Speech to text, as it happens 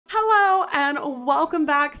and welcome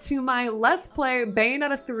back to my Let's Play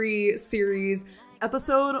Bayonetta 3 series,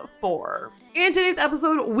 episode 4. In today's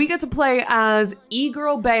episode, we get to play as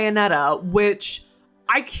E-Girl Bayonetta, which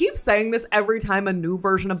I keep saying this every time a new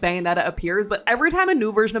version of Bayonetta appears, but every time a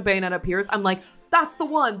new version of Bayonetta appears, I'm like, that's the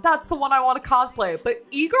one I want to cosplay. But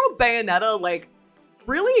E-Girl Bayonetta, like,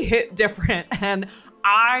 really hit different, and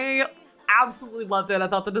I absolutely loved it. I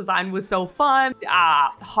thought the design was so fun.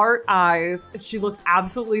 Heart eyes. She looks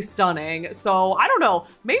absolutely stunning. So I don't know,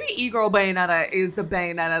 maybe E-Girl Bayonetta is the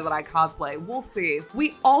Bayonetta that I cosplay. We'll see.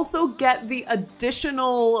 We also get the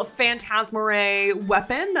additional Phantasmare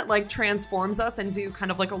weapon that like transforms us into kind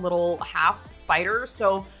of like a little half spider.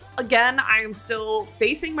 So again, I am still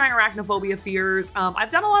facing my arachnophobia fears.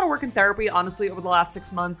 I've done a lot of work in therapy, honestly, over the last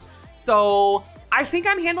 6 months. So I think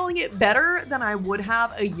I'm handling it better than I would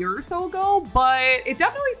have a year or so ago, but it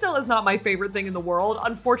definitely still is not my favorite thing in the world.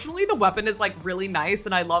 Unfortunately, the weapon is like really nice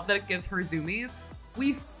and I love that it gives her zoomies.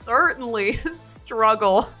 We certainly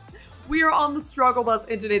struggle. We are on the struggle bus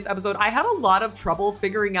in today's episode. I had a lot of trouble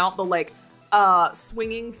figuring out the like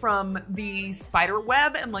swinging from the spider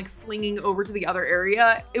web and like slinging over to the other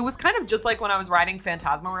area. It was kind of just like when I was riding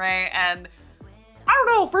Phantasmare, and I don't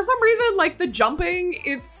know, for some reason, like the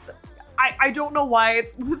jumping, I don't know why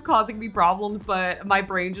it was causing me problems, but my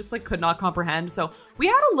brain just like could not comprehend. So we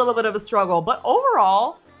had a little bit of a struggle, but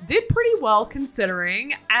overall did pretty well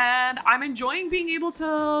considering, and I'm enjoying being able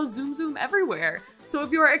to zoom everywhere. So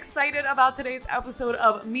if you are excited about today's episode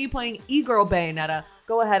of me playing E-Girl Bayonetta,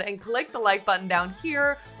 go ahead and click the like button down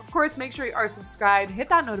here. Of course, make sure you are subscribed, hit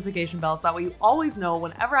that notification bell so that way you always know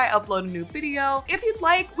whenever I upload a new video. If you'd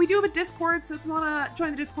like, we do have a Discord, so if you wanna join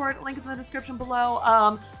the Discord, link is in the description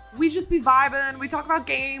below. We just be vibing, we talk about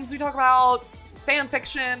games, we talk about fan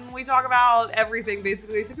fiction, we talk about everything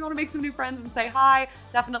basically. So if you want to make some new friends and say hi,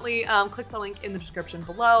 definitely click the link in the description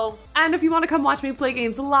below. And if you want to come watch me play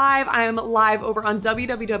games live, I am live over on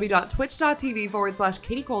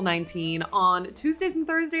www.twitch.tv/KatieCole19 on Tuesdays and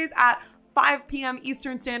Thursdays at 5 p.m.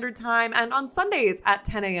 Eastern Standard Time and on Sundays at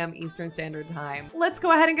 10 a.m. Eastern Standard Time. Let's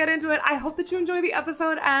go ahead and get into it. I hope that you enjoy the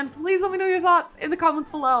episode, and please let me know your thoughts in the comments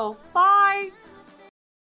below. Bye!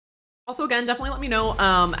 Also, again, definitely let me know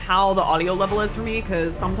how the audio level is for me,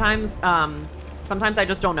 because sometimes I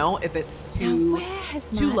just don't know if it's too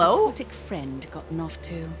low. Aquatic friend gotten off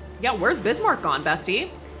to? Yeah, where's Bismarck gone, bestie?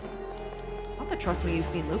 Not that trust me, you've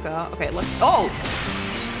seen Luka. Okay, look. Oh!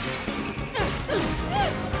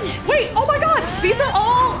 Wait! Oh my God! These are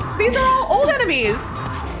all old enemies.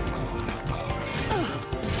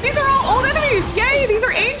 These are all old enemies! Yay! These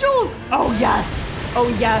are angels! Oh yes! Oh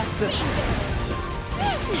yes!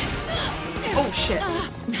 Oh shit.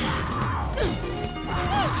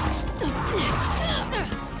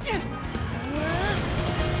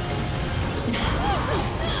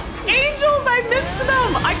 Angels, I missed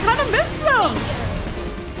them. I kind of missed them.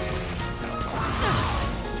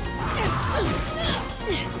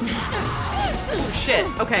 Oh shit.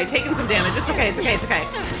 Okay, taking some damage. It's okay, it's okay, it's okay.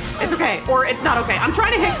 It's okay, or it's not okay. I'm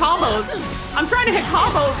trying to hit combos. I'm trying to hit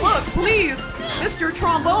combos. Look, please, Mr.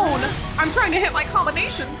 Trombone. I'm trying to hit my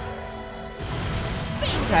combinations.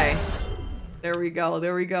 Okay, there we go,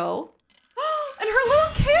 there we go. And her little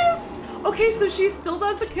kiss! Okay, so she still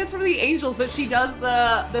does the kiss for the angels, but she does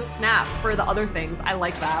the snap for the other things. I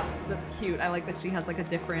like that. That's cute. I like that she has like a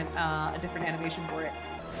different animation for it.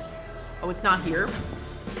 Oh, it's not here?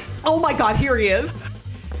 Oh my God, here he is.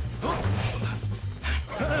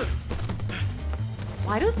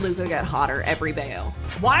 Why does Luka get hotter every Bayo?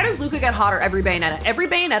 Why does Luka get hotter every Bayonetta? Every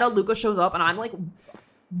Bayonetta, Luka shows up and I'm like,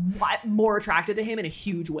 what, more attracted to him in a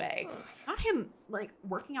huge way. Not him like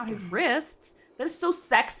working out his wrists. That is so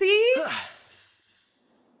sexy.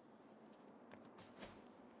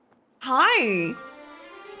 Hi.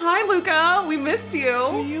 Hi, Luka. We missed you.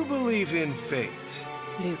 Do you believe in fate?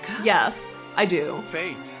 Luka? Yes, I do.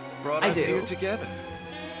 Fate brought us here together.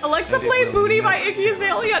 Alexa played Booty by Iggy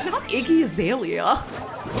Azalea. Not Iggy Azalea.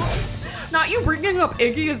 Not you bringing up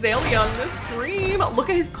Iggy Azalea on this stream. Look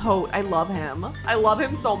at his coat. I love him. I love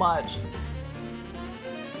him so much.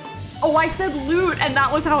 Oh, I said loot, and that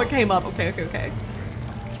was how it came up. Okay, okay, okay.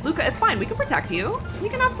 Luka, it's fine. We can protect you. We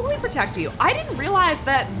can absolutely protect you. I didn't realize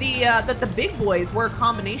that the big boys were a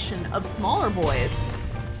combination of smaller boys.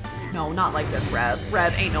 No, not like this, Rev.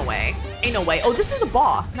 Rev, ain't no way. Ain't no way. Oh, this is a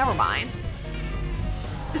boss. Never mind.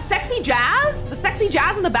 The sexy jazz? The sexy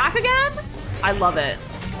jazz in the back again? I love it.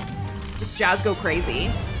 This jazz go crazy.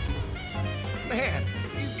 Man,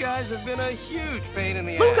 these guys have been a huge pain in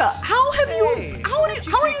the Luka, ass. how have you, Hey, how are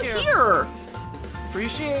you here?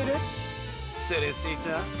 Appreciate it.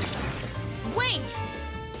 Citysita. Wait!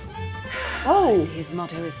 Oh. His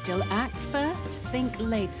motto is still act first, think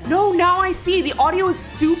later. No, now I see. The audio is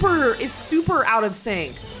super out of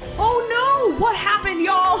sync. Oh no! What happened,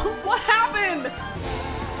 y'all? What happened?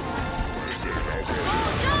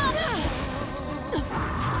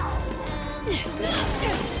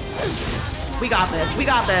 We got this. We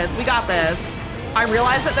got this. We got this. I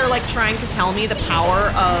realize that they're like trying to tell me the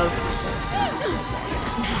power of.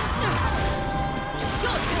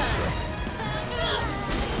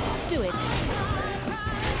 Do it.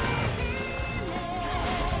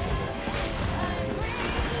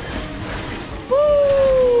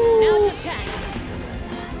 Woo! Now's your chance.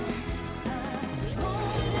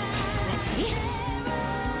 Ready?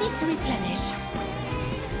 Need to replenish.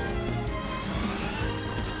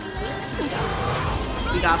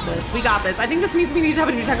 We got this. We got this. I think this means we need to have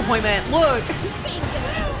a new tech appointment. Look.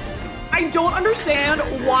 I don't understand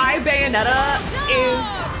why Bayonetta is.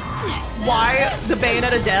 Why the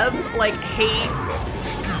Bayonetta devs like hate.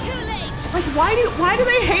 Like why do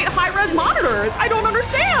they hate high-res monitors? I don't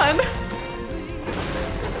understand.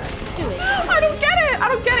 Do it. I don't get it. I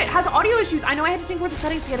don't get it. It has audio issues. I know I had to tinker with the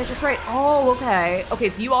settings to get it just right. Oh, okay. Okay,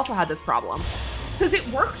 so you also had this problem. Because it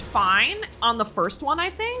worked fine on the first one,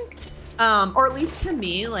 I think. Or at least to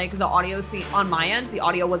me, like the audio on my end, the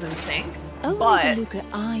audio was in sync. Only But the LUKA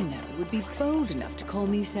I know would be bold enough to call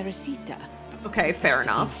me Sarasita. okay, fair Must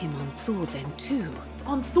have enough. been him on Thor then too.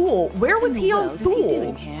 On Thule, where was he on What is he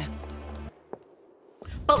doing Thule? here?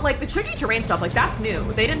 But like the tricky terrain stuff, like that's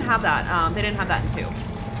new. They didn't have that. They didn't have that in 2.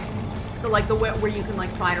 So like the where you can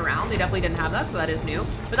like slide around, they definitely didn't have that, so that is new.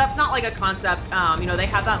 But that's not like a concept. You know, they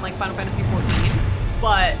had that in like Final Fantasy 14.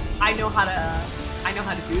 But I know how to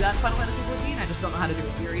do that in Final Fantasy 14. I just don't know how to do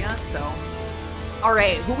it here yet. So, all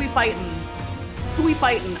right, who we fighting? Who we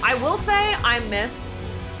fighting? I will say I miss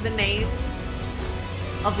the names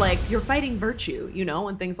of like you're fighting virtue, you know,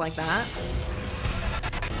 and things like that.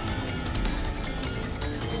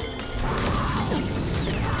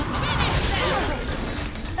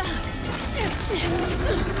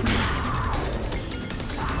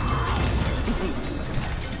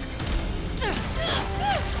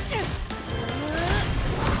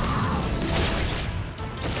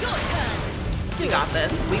 We got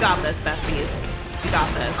this. We got this, besties. We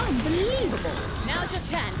got this. Unbelievable. Now's your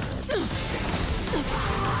chance.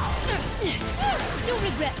 You'll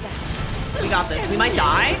regret that. We got this. We might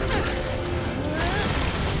die.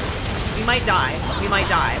 We might die. We might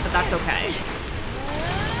die, but that's okay.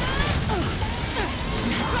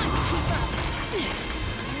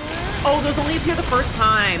 Oh, those only appear the first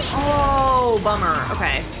time. Oh, bummer.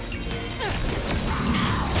 Okay.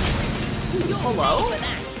 Hello?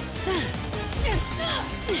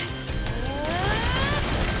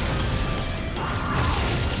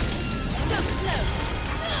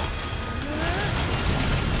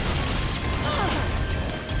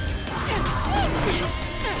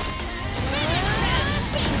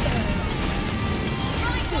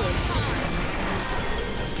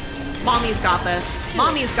 Mommy's got this.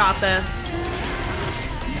 Mommy's got this.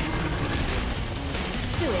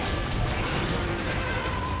 Do it.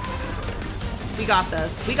 We got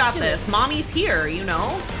this. We got this. Mommy's here, you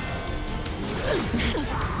know?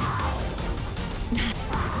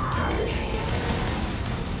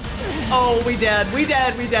 Oh, we did. We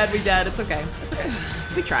did. We did. We did. It's okay. It's okay.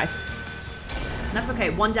 We tried. That's okay.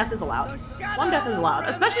 One death is allowed. One death is allowed.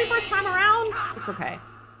 Especially first time around. It's okay.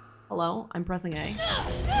 Hello? I'm pressing A.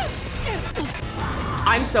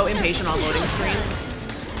 I'm so impatient on loading screens.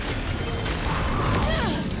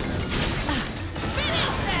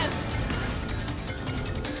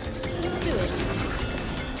 Do it.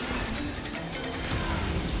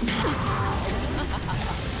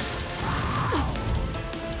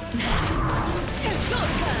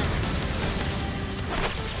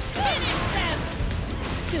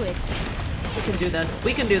 Do it. We can do this.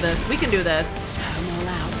 We can do this. We can do this. I'm all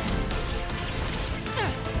out.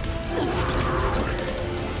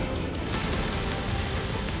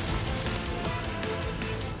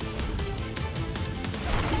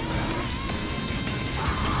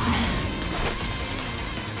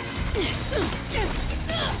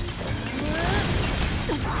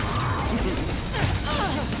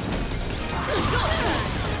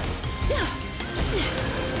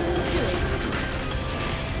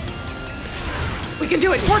 We can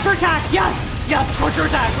do it. Torture attack. Yes. Yes. Torture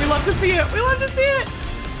attack. We love to see it. We love to see it.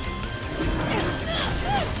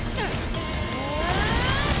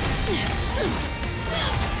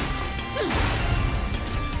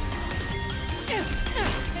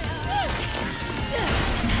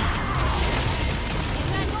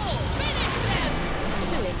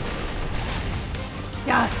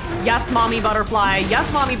 Yes. Yes, mommy butterfly.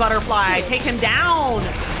 Yes, mommy butterfly. Take him down.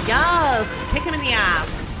 Yes. Kick him in the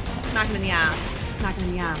ass. Smack him in the ass. Smack him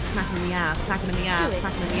in the ass. Smack him in the ass. Smack him in the ass.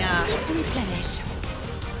 Smack him in the ass. To replenish.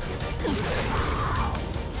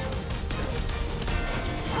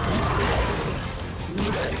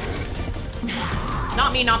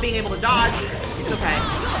 Not me not being able to dodge. It's okay.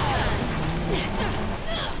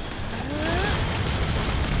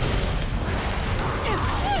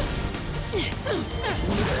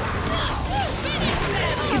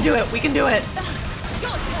 We can do it. We can do it.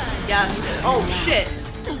 Yes. Oh shit.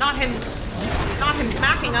 Not him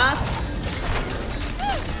smacking us.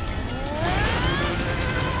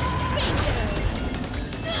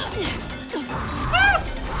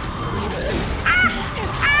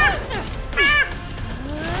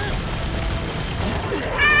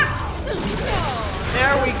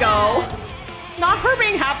 There we go. Not her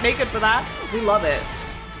being half naked for that. We love it.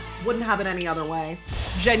 Wouldn't have it any other way.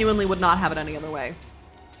 Genuinely would not have it any other way.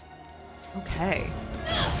 Okay.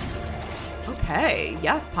 Okay.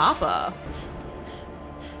 Yes, Papa.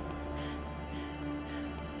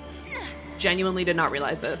 Genuinely did not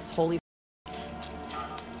realize this. Holy.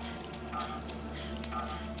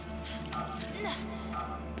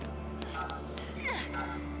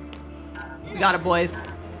 We got it, boys.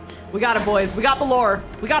 We got it, boys. We got the lore.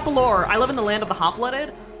 We got the lore. I live in the land of the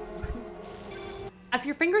hot-blooded. As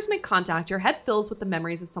your fingers make contact, your head fills with the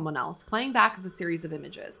memories of someone else, playing back as a series of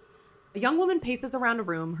images. A young woman paces around a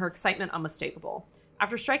room, her excitement unmistakable.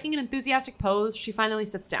 After striking an enthusiastic pose, she finally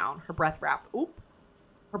sits down, her breath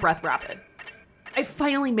rapid. I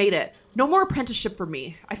finally made it. No more apprenticeship for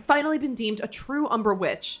me. I've finally been deemed a true Umbra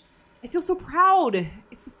witch. I feel so proud.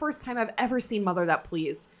 It's the first time I've ever seen Mother that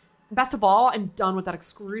pleased. And best of all, I'm done with that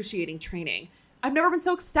excruciating training. I've never been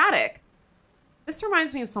so ecstatic. This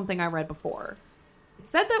reminds me of something I read before. It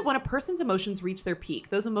said that when a person's emotions reach their peak,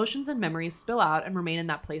 those emotions and memories spill out and remain in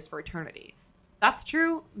that place for eternity. That's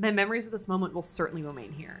true. My memories of this moment will certainly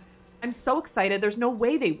remain here. I'm so excited, there's no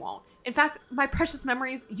way they won't. In fact, my precious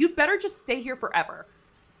memories, you'd better just stay here forever.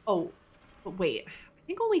 Oh, but wait. I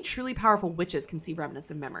think only truly powerful witches can see remnants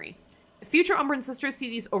of memory. If future Umbran sisters see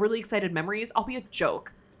these overly excited memories, I'll be a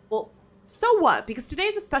joke. Well, so what? Because today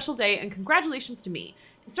is a special day and congratulations to me.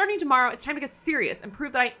 And starting tomorrow, it's time to get serious and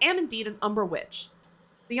prove that I am indeed an Umbra witch.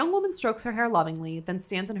 The young woman strokes her hair lovingly, then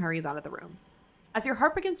stands and hurries out of the room. As your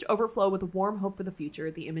heart begins to overflow with a warm hope for the future,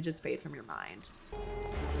 the images fade from your mind.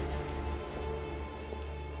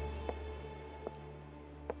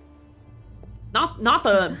 Not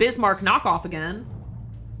the Bismarck knockoff again.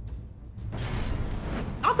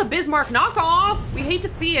 Not the Bismarck knockoff! We hate to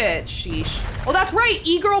see it. Sheesh. Oh, that's right!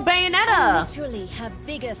 E-Girl Bayonetta! I literally have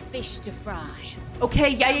bigger fish to fry. Okay,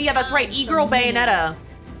 yeah, that's right. E-Girl Bayonetta.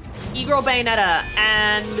 E-Girl Bayonetta.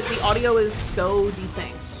 And the audio is so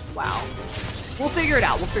desynced. Wow. We'll figure it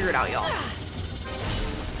out. We'll figure it out, y'all.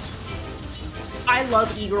 I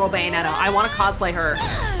love E-Girl Bayonetta. I want to cosplay her.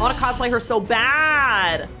 I want to cosplay her so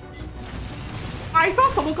bad. I saw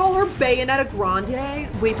someone call her Bayonetta Grande.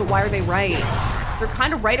 Wait, but why are they right? They're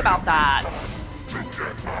kind of right about that.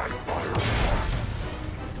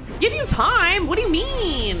 Give you time? What do you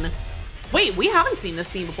mean? Wait, we haven't seen this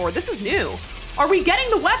scene before. This is new. Are we getting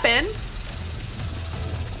the weapon?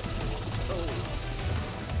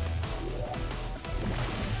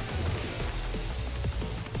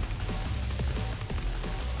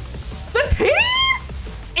 The titties?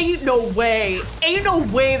 Ain't no way. Ain't no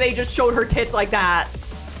way they just showed her tits like that.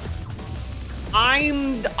 I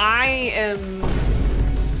am...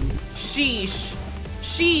 Sheesh.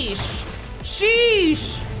 Sheesh.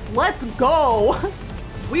 Sheesh. Let's go.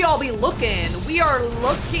 We all be looking. We are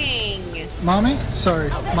looking. Mommy? Sorry.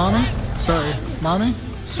 Mommy? Sorry. Mommy?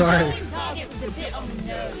 Sorry. Target was a bit on the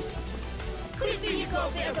nose. Could it be you got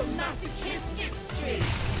a bit of a masochistic streak?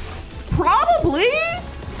 Probably.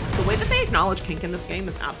 The way that they acknowledge kink in this game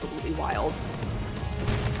is absolutely wild.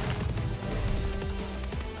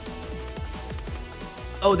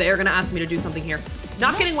 Oh, they are gonna ask me to do something here.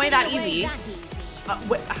 Not getting away that easy.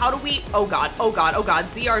 How do we? Oh god! Oh god! Oh god!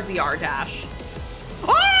 ZR dash.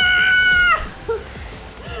 Ah!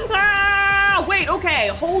 Ah! Wait. Okay.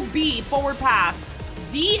 Hold B. Forward pass.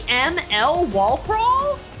 DML wall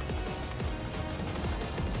crawl.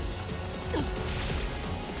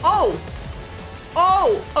 Oh.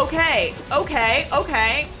 Oh. Okay. Okay.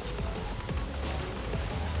 Okay.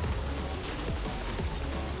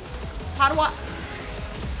 How do I?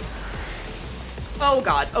 Oh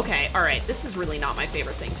god, okay, all right. This is really not my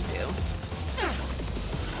favorite thing to do.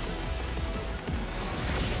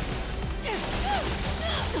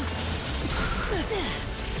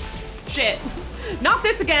 Shit. Not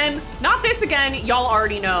this again. Not this again. Y'all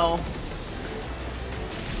already know.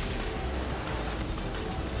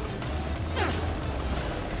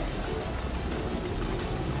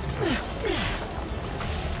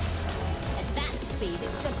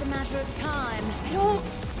 matter of time.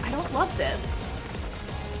 I don't love this.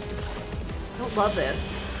 I don't love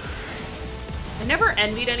this. I never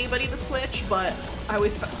envied anybody the Switch, but I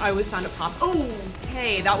always found it pop. Oh,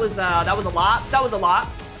 okay, that was a lot. That was a lot.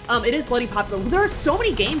 It is bloody popular. There are so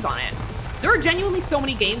many games on it. There are genuinely so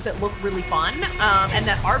many games that look really fun and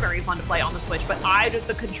that are very fun to play on the Switch, but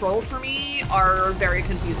the controls for me are very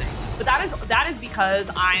confusing. But that is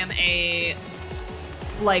because I am a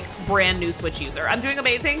like brand new Switch user. I'm doing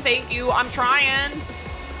amazing, thank you. I'm trying.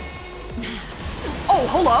 Oh,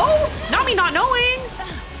 hello? Not me not knowing.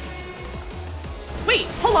 Wait,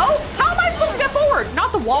 hello? How am I supposed to get forward?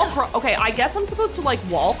 Not the wall crawl. Okay, I guess I'm supposed to like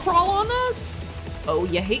wall crawl on this. Oh,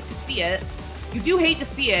 you hate to see it. You do hate to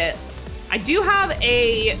see it. I do have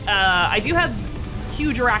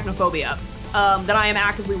huge arachnophobia that I am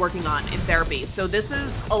actively working on in therapy. So this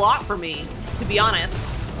is a lot for me, to be honest.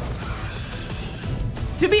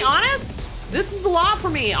 To be honest, this is a lot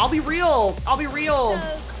for me. I'll be real. I'll be real.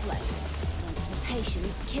 So close. Anticipation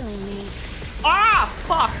is killing me. Ah,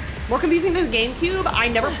 fuck. More confusing than the GameCube. I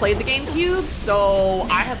never played the GameCube, so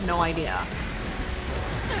I have no idea.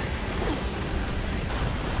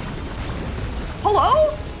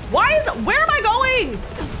 Hello? Where am I going?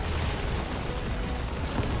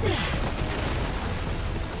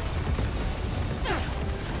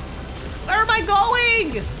 Where am I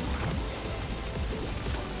going?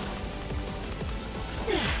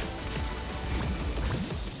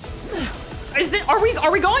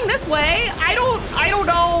 Are we going this way? I don't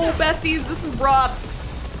know, besties. This is rough.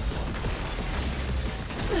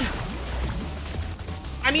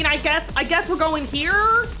 I mean, I guess we're going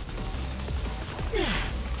here.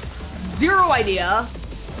 Zero idea.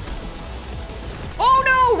 Oh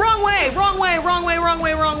no, wrong way, wrong way, wrong way, wrong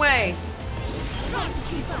way, wrong way.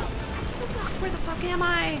 Where the fuck am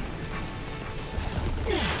I?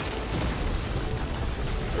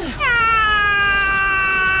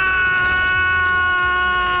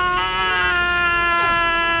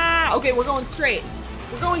 Okay, we're going straight.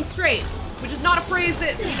 We're going straight, which is not a phrase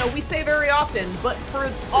that, you know, we say very often, but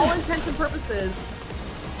for all intents and purposes.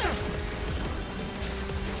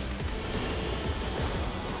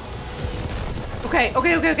 Okay,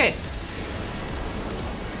 okay, okay, okay.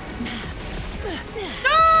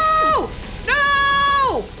 No!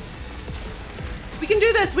 No! We can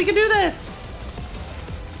do this, we can do this.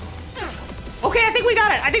 Okay, I think we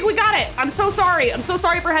got it, I think we got it. I'm so sorry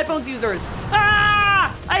for headphones users.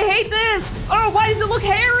 Ah! I hate this! Oh, why does it look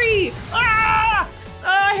hairy? Ah!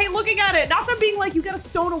 I hate looking at it. Not them being like, you get a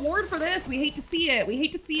stone award for this. We hate to see it, we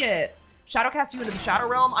hate to see it. Shadowcast you into the Shadow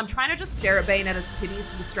Realm. I'm trying to just stare at Bayonetta's titties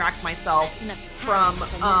to distract myself from,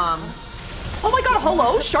 oh my god,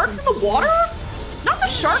 hello? Sharks in the water? Not the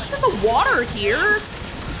sharks in the water here.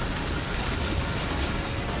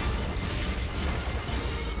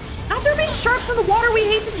 Not there being sharks in the water, we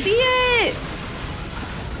hate to see it.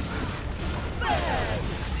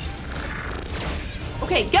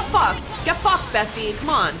 Okay, get fucked, bestie, come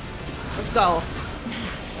on. Let's go.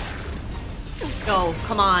 No,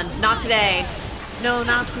 come on, not today. No,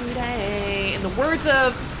 not today. In the words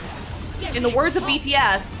of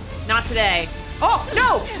BTS, not today. Oh,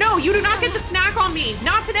 no, you do not get to snack on me.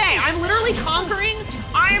 Not today. I'm literally conquering.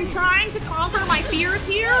 I am trying to conquer my fears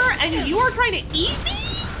here, and you are trying to eat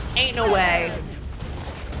me? Ain't no way.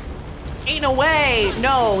 Ain't no way.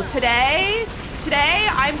 No, today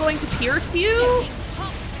I'm going to pierce you.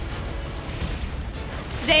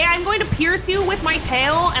 Today I'm going to pierce you with my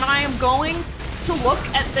tail, and I am going to look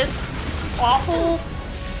at this awful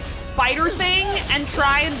spider thing and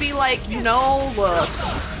try and be like, you know, look.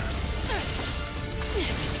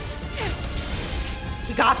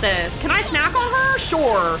 We got this. Can I snack on her?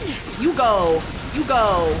 Sure. You go. You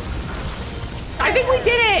go. I think we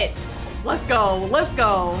did it. Let's go. Let's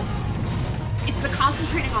go. It's the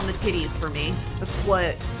concentrating on the titties for me. That's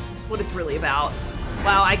what it's really about.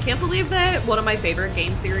 Wow, I can't believe that one of my favorite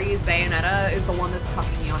game series, Bayonetta, is the one that's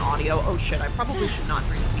cuffing me on audio. Oh shit, I probably should not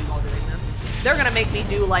drink tea while doing this. They're gonna make me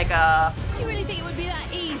do like a... Do you really think it would be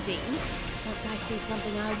that easy? Once I see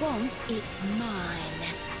something I want, it's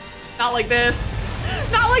mine. Not like this.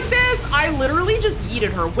 Not like this! I literally just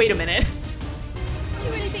yeeted her. Wait a minute. Do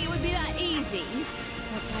you really think it would be that easy?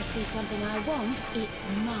 Once I see something I want, it's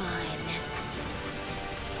mine.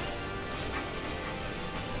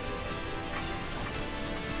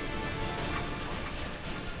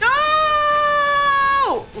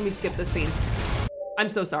 No! Let me skip this scene. I'm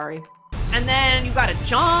so sorry. And then you gotta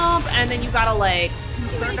jump, and then you gotta like,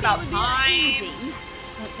 concerned about time.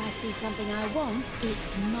 Once I see something I want,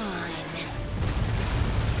 it's mine.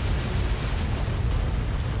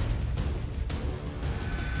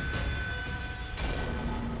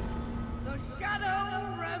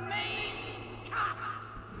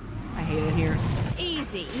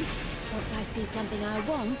 Once I see something I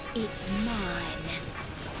want, it's mine.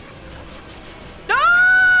 No!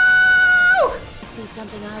 I see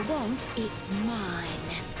something I want, it's mine.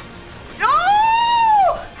 No!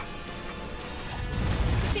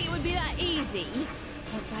 Think it would be that easy?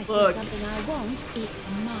 Once I see Look. something I want, it's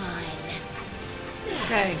mine.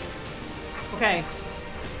 Okay. Okay.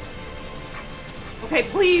 Okay,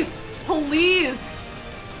 please. Please.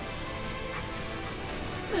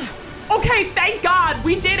 Okay, thank God.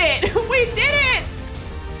 We did it. We did it.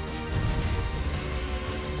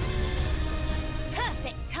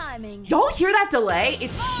 Perfect timing. Y'all hear that delay?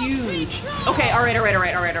 It's huge. Okay, all right.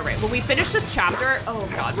 When we finish this chapter, oh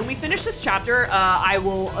God, when we finish this chapter,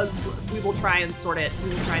 we will try and sort it. We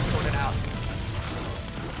will try and sort it out.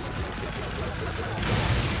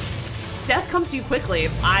 Death comes to you quickly.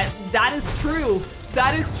 That is true.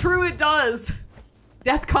 That is true, it does.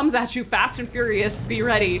 Death comes at you fast and furious. Be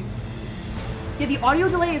ready. Yeah, the audio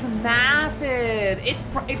delay is massive.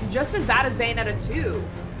 It's just as bad as Bayonetta 2.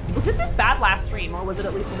 Was it this bad last stream, or was it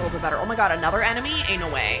at least a little bit better? Oh my God, another enemy? Ain't no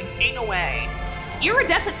way. Ain't no way.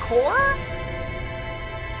 Iridescent core?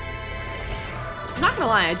 I'm not gonna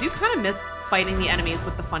lie, I do kind of miss fighting the enemies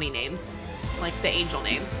with the funny names, like the angel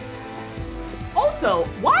names. Also,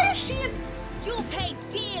 why is she in... You'll pay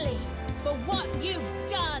dearly for what you've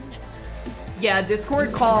done. Yeah,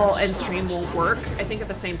 Discord call and stream won't work, I think, at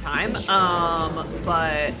the same time.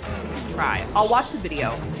 But try. I'll watch the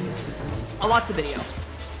video. I'll watch the video.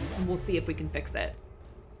 And we'll see if we can fix it.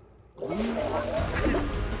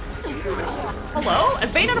 Hello?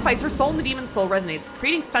 As Bayonetta fights, her soul and the demon's soul resonate,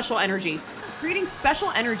 creating special energy. Creating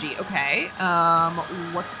special energy, okay.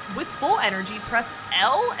 With full energy, press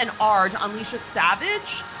L and R to unleash a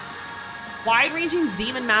savage, wide-ranging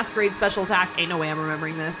demon masquerade special attack. Ain't no way I'm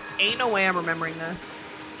remembering this. Ain't no way I'm remembering this.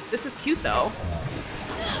 This is cute though.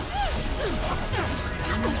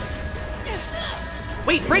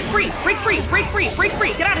 Wait, break free, break free, break free, break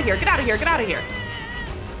free. Get out of here, get out of here, get out of here.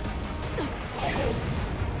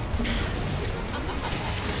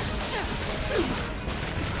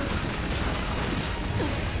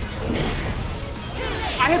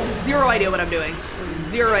 I have zero idea what I'm doing.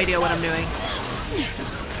 Zero idea what I'm doing.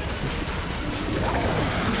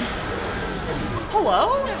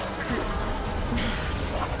 Hello?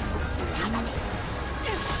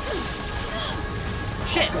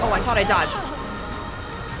 Shit. Oh, I thought I dodged.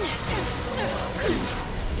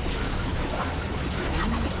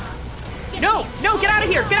 No, no, get out of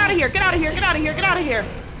here, get out of here, get out of here, get out of here, get out of here.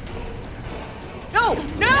 No,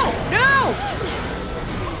 no, no!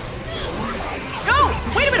 No,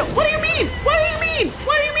 wait a minute, what do you mean? What do you mean?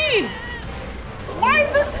 What do you mean? Why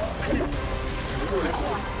is this?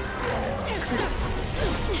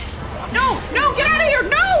 No, no, get out of here,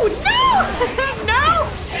 no, no, no!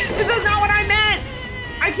 This is not what I meant.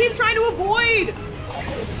 I keep trying to avoid.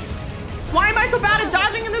 Why am I so bad at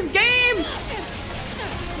dodging in this game?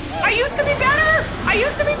 I used to be better. I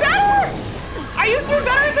used to be better. I used to be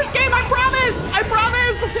better at this game, I promise. I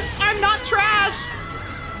promise. I'm not trash.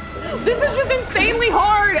 This is just insanely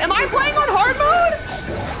hard. Am I playing on hard mode?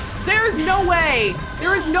 There's no way.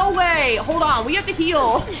 There is no way. Hold on, we have to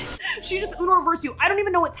heal. She just Uno reversed you. I don't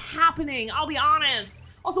even know what's happening, I'll be honest.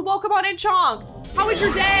 Also, welcome on in, Chong. How was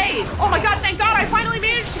your day? Oh my God, thank God I finally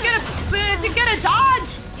managed to get a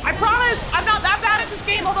dodge. I promise, I'm not that bad at this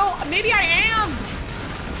game, although maybe I am.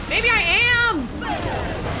 Maybe I am.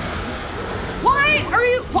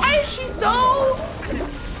 Why is she so?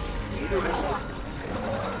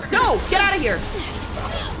 No, get out of here.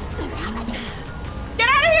 Get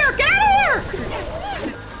out of here, get out of here.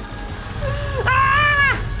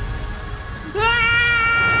 Ah!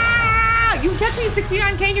 Ah! You can catch me at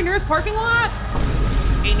 69K in your nearest parking lot?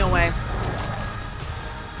 Ain't no way.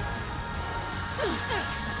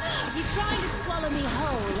 If you're trying to swallow me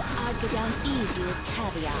whole, I'd go down easy with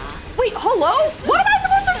caviar. Wait, hello? What am I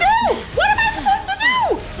supposed to do? What am I supposed to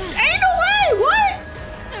do? Ain't no way, what?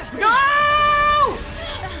 No!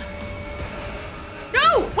 No,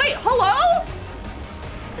 wait, hello?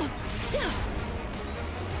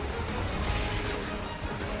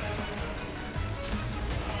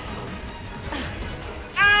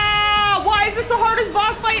 Ah, why is this the hardest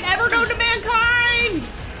boss fight ever known to mankind?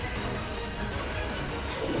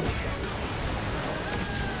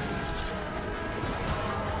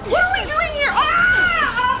 What are we doing here? Ah!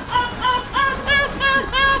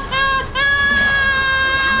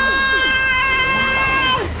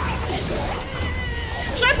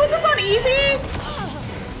 Should I put this on easy?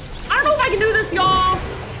 I don't know if I can do this, y'all.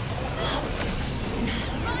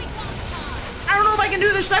 I don't know if I can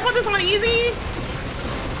do this. Should I put this on easy?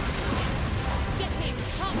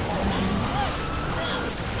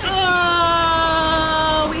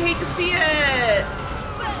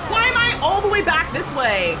 This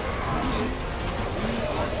way.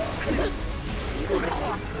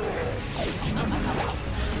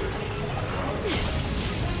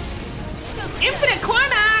 Infinite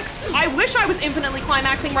climax! I wish I was infinitely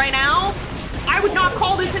climaxing right now. I would not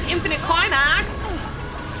call this an infinite climax.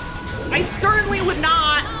 I certainly would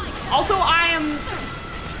not. Also, I am...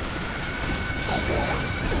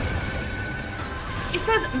 It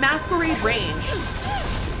says masquerade range.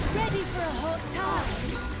 Ready for a hot time.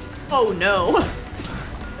 Oh no.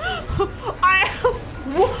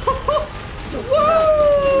 Whoa!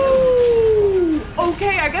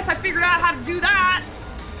 Okay, I guess I figured out how to do that.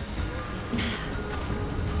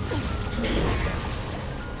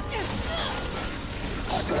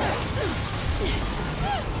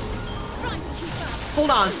 Hold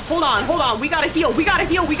on, hold on, hold on. We gotta heal, we gotta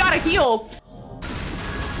heal, we gotta heal.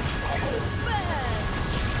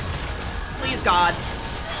 Please, God.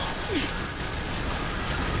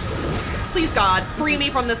 Please, God, free me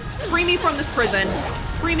from this prison.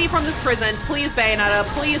 Free me from this prison. Please, Bayonetta.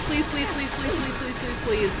 Please, please, please, please, please, please, please, please,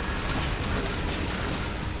 please.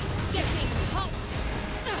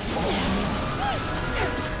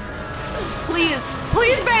 Please,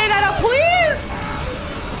 please, Bayonetta, please!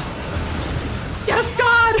 Yes,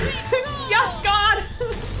 God! Yes, God!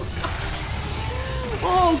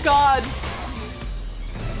 Oh, God.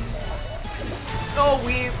 Oh,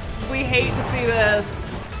 we hate to see this.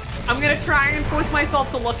 I'm gonna try and force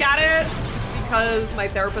myself to look at it because my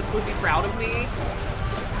therapist would be proud of me.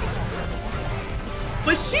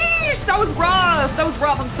 But sheesh, that was rough. That was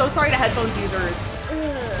rough. I'm so sorry to headphones users.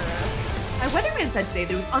 My weatherman said today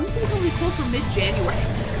that it was unseasonably cold for mid-January.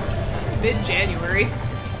 Mid-January.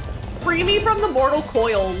 Free me from the mortal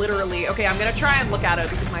coil, literally. Okay, I'm gonna try and look at it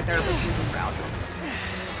because my therapist would be proud.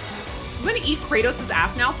 I'm gonna eat Kratos'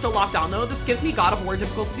 ass now, still locked on though. This gives me God of War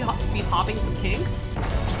difficulty be popping some kinks.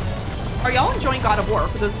 Are y'all enjoying God of War?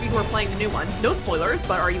 For those of you who are playing the new one. No spoilers,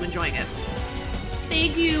 but are you enjoying it?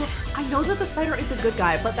 Thank you. I know that the spider is the good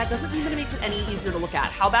guy, but that doesn't mean that it makes it any easier to look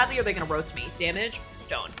at. How badly are they gonna roast me? Damage,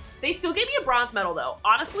 stone. They still gave me a bronze medal though.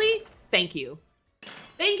 Honestly, thank you.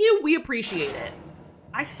 Thank you, we appreciate it.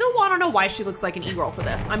 I still wanna know why she looks like an e-girl for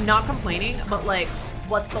this. I'm not complaining, but like,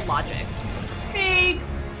 what's the logic? Thanks.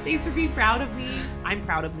 Thanks for being proud of me. I'm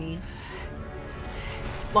proud of me.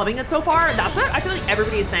 Loving it so far. That's what I feel like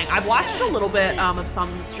everybody is saying. I've watched a little bit of some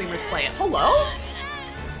streamers play it. Hello?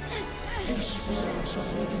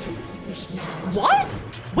 What?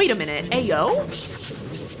 Wait a minute. Ayo?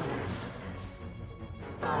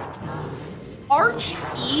 Arch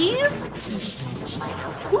Eve?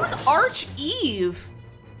 Who's Arch Eve?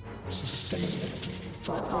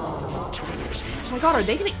 Oh my God, are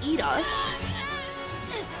they gonna eat us?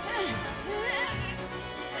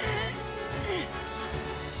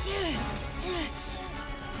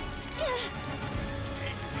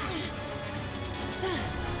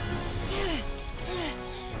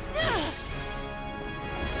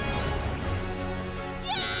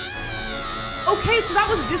 Okay, so that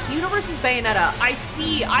was this universe's Bayonetta. I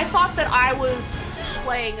see. I thought that I was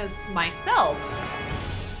playing as myself.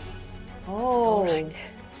 Oh. All right.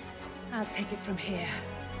 I'll take it from here.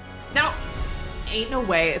 Now, ain't no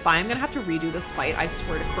way if I'm gonna have to redo this fight, I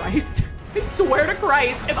swear to Christ. I swear to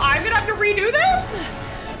Christ, if I'm gonna have to redo this,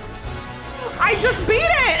 I just beat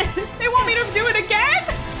it. They want me to do it again?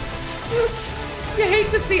 You hate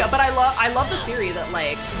to see it, but I love the theory that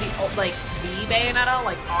the Bayonetta,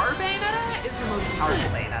 like our Bayonetta, is the most powerful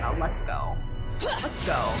Bayonetta. Let's go. Let's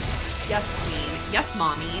go. Yes, queen. Yes,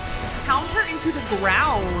 mommy. Pound her into the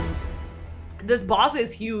ground. This boss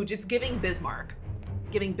is huge. It's giving Bismarck. It's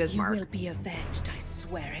giving Bismarck. You will be avenged, I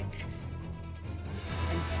swear it.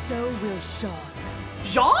 And so will Jean.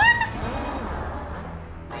 Jean?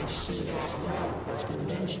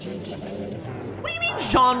 What do you mean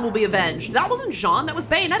Jean will be avenged? That wasn't Jean, that was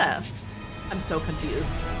Bayonetta. I'm so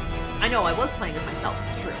confused. I know, I was playing as myself.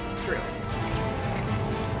 It's true, it's true.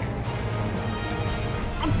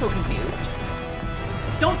 I'm so confused.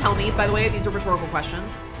 Don't tell me, by the way, these are rhetorical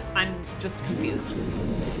questions. I'm just confused.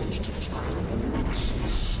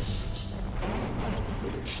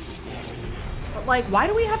 But like, why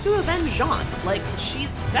do we have to avenge Jean? Like,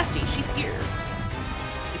 she's bestie, she's here.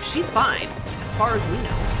 Like, she's fine, as far as we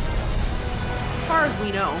know. As far as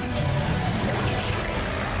we know.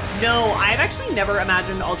 No, I've actually never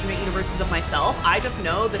imagined alternate universes of myself. I just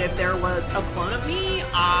know that if there was a clone of me,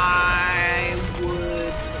 I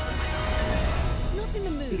would sleep with myself. Not in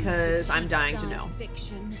the mood because I'm dying to know.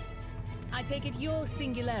 Fiction. I take it your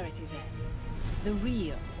singularity then. The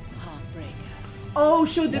real heartbreaker. Oh,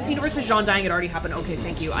 so this universe is Jean dying. It already happened. Okay,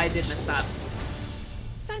 thank you. I did miss that.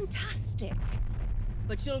 Fantastic.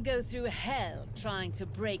 but you'll go through hell trying to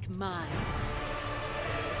break mine.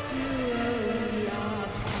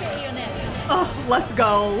 Bayonetta. Oh, let's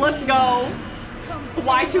go. Let's go.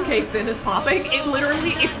 Y2K Sin is popping. It literally,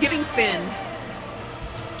 it's giving Sin.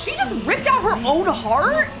 She just ripped out her own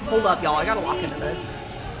heart? Hold up, y'all. I gotta lock into this.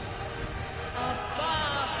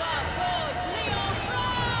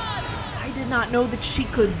 I did not know that she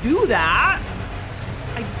could do that.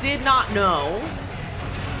 I did not know.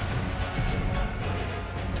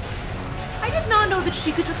 I did not know that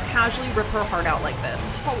she could just casually rip her heart out like this.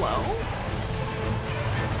 Hello?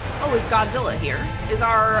 Oh, is Godzilla here? Is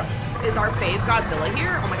our fave Godzilla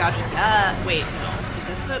here? Oh my gosh, yeah. Wait, no. Is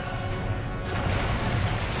this the...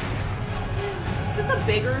 Is this a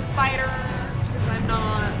bigger spider? Because I'm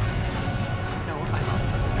not... No, if I'm up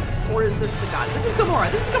for this. Or is this the god? This is Gamora.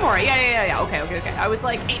 This is Gamora. Yeah. Okay. I was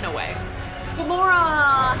like, ain't no way.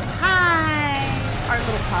 Gamora! Hi! Our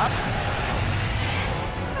little pup.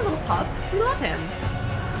 Our little pup. We love him.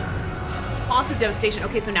 Font of Devastation.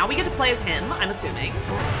 Okay, so now we get to play as him, I'm assuming.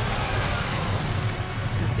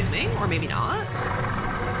 Or maybe not.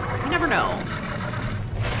 You never know.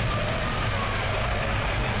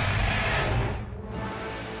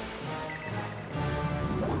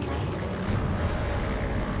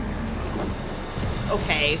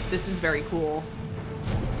 Okay, this is very cool.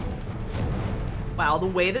 Wow, the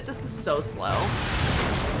way that this is so slow.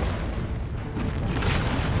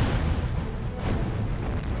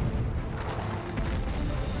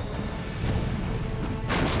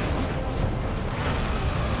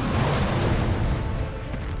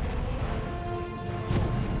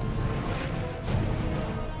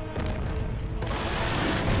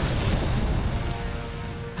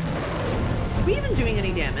 Are we even doing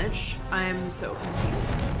any damage? I'm so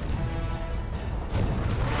confused.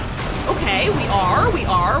 Okay, we are.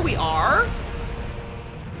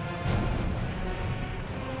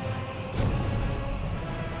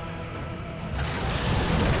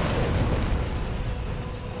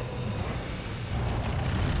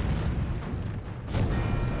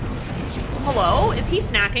 Hello? Is he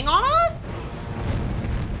snacking on us?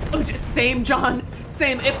 Oh, same, John.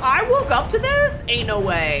 Same. If I woke up to this, ain't no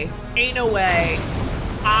way. Ain't no way.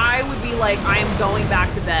 I would be like, I am going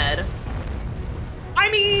back to bed.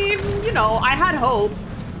 I mean, you know, I had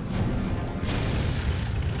hopes.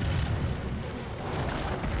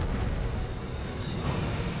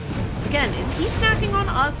 Again, is he snacking on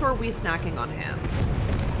us or are we snacking on him?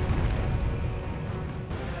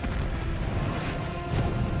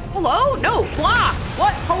 Hello? No, block.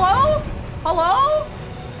 What? Hello? Hello?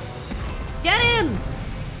 Get him.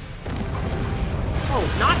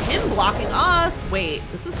 Oh, not him blocking us. Wait,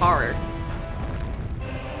 this is hard.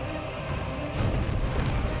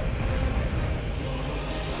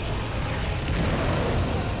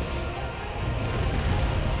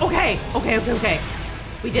 Okay.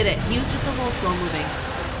 We did it. He was just a little slow moving.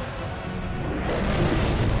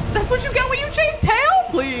 That's what you get when you chase tail?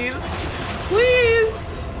 Please. Please.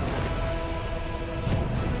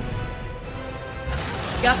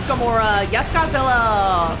 Yes, Gamora. Yes,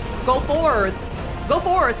 Godzilla. Go forth. Go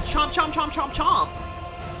forth. Chomp, chomp, chomp, chomp, chomp.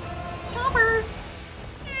 Chompers.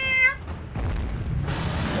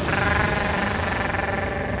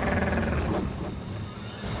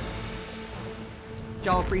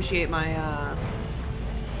 Y'all appreciate my,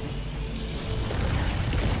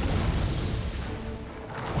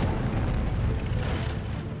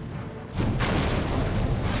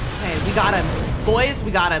 Okay, we got him. Boys, we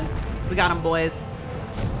got him. We got him, boys.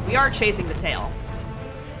 We are chasing the tail.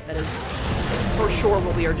 That is for sure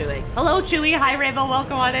what we are doing. Hello, Chewie. Hi, Rainbow.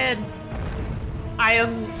 Welcome on in. I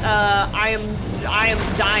am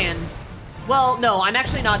dying. Well, no, I'm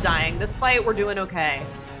actually not dying. This fight, we're doing okay.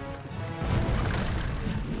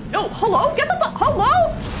 No, hello? Get the fuck,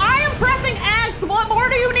 hello? I am pressing X. What more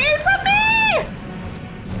do you need from me?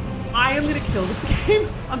 I am gonna kill this game.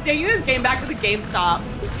 I'm taking this game back to the GameStop.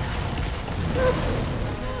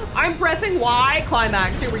 I'm pressing Y,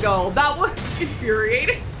 climax, here we go. That was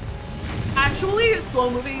infuriating. Actually, slow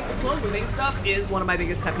moving stuff is one of my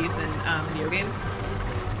biggest pet peeves in video games.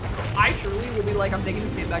 I truly will be like, I'm taking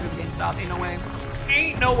this game back to the GameStop. Ain't no way.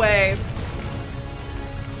 Ain't no way.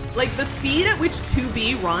 Like, the speed at which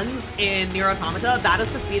 2B runs in Nier Automata, that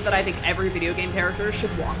is the speed that I think every video game character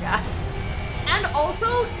should walk at. And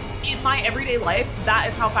also, in my everyday life, that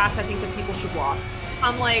is how fast I think that people should walk.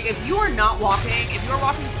 I'm like, if you are not walking, if you are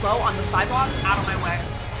walking slow on the sidewalk, out of my way.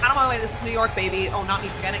 Out of my way, this is New York, baby. Oh, not me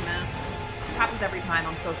forgetting this. This happens every time,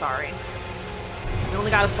 I'm so sorry. We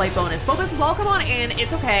only got a slight bonus. Bobus, welcome on in,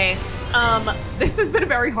 it's okay. This has been a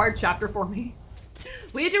very hard chapter for me.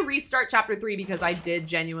 We had to restart chapter 3 because I did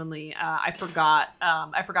genuinely, I forgot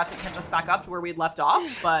to catch us back up to where we'd left off,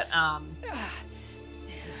 but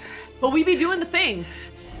we be doing the thing.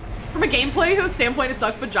 From a gameplay standpoint, it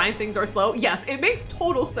sucks, but giant things are slow. Yes, it makes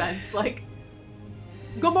total sense. Like,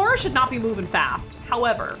 Gamora should not be moving fast.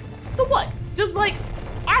 However, so what? Just like,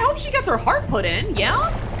 I hope she gets her heart put in,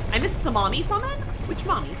 yeah? I missed the mommy summon? Which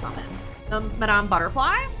mommy summon? Madame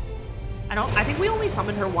Butterfly? I think we only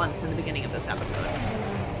summoned her once in the beginning of this episode.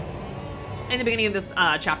 In the beginning of this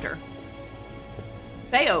chapter.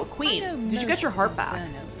 Bayo, Queen, did you get your heart back?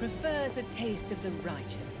 Inferno prefers a taste of the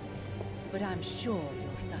righteous, but I'm sure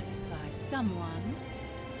you'll satisfy someone.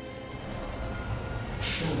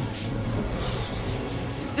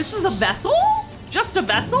 This is a vessel? Just a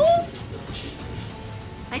vessel?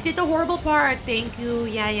 I did the horrible part, thank you.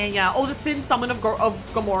 Yeah. Oh, the Sin summon of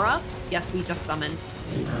Gamora? Yes, we just summoned.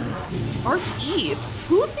 Arch-Eve?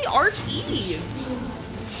 Who's the Arch-Eve?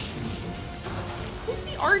 Who's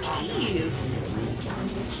the Arch-Eve?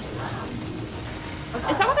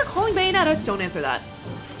 Is that what they're calling Bayonetta? Don't answer that.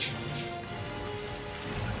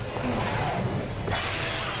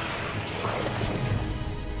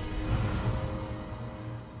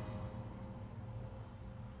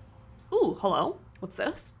 Ooh, hello. What's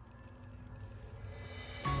this?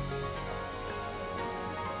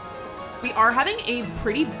 We are having a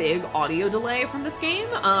pretty big audio delay from this game,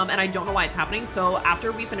 and I don't know why it's happening. So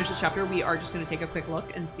after we finish this chapter, we are just gonna take a quick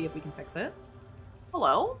look and see if we can fix it.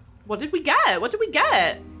 Hello? What did we get? What did we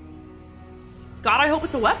get? God, I hope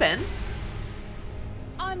it's a weapon.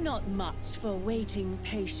 I'm not much for waiting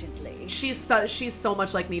patiently. She's so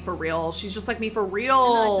much like me for real. She's just like me for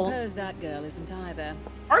real. And I suppose that girl isn't either.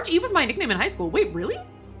 Arch-Eve was my nickname in high school. Wait, really?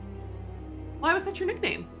 Why was that your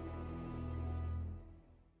nickname?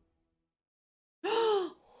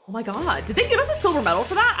 Oh my God, did they give us a silver medal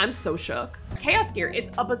for that? I'm so shook. Chaos Gear,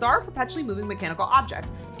 it's a bizarre, perpetually moving mechanical object.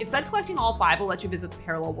 It said collecting all 5 will let you visit the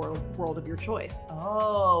parallel world of your choice.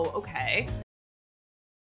 Oh, okay.